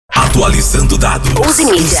atualizando dados, Ouse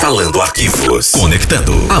Mídia, instalando arquivos,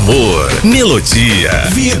 conectando amor, melodia,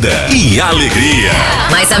 vida e alegria.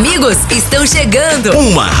 Mas amigos, estão chegando.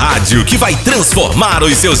 Uma rádio que vai transformar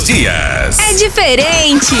os seus dias. É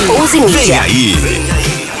diferente. Ouse Mídia. Vem aí.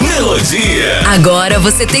 Melodia. Agora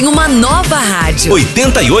você tem uma nova rádio.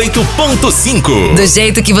 88.5. Do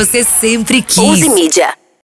jeito que você sempre quis. Ouse Mídia.